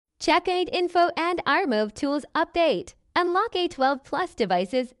CheckM8 info and iRemove tools update. Unlock A12 Plus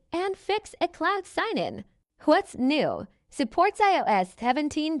devices and fix iCloud sign-in. What's new? Supports iOS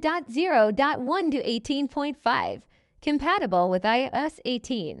 17.0.1 to 18.5. Compatible with iOS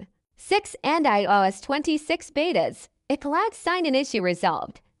 18. 6 and iOS 26 betas. iCloud sign-in issue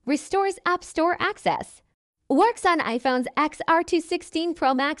resolved. Restores App Store access. Works on iPhones XR216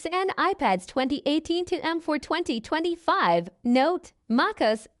 Pro Max and iPads 2018 to M4 2025. Note: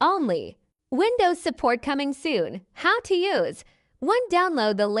 MacOS only. Windows support coming soon. How to use. 1.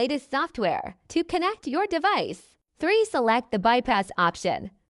 Download the latest software. 2. Connect your device. 3. Select the bypass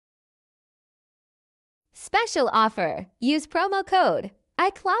option. Special offer. Use promo code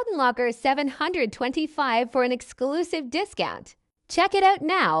iCloud Unlocker 725 for an exclusive discount. Check it out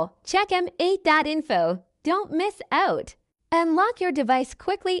now. CheckM8.info. Don't miss out. Unlock your device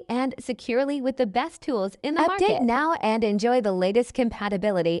quickly and securely with the best tools in the market. Update now and enjoy the latest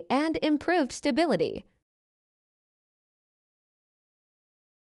compatibility and improved stability.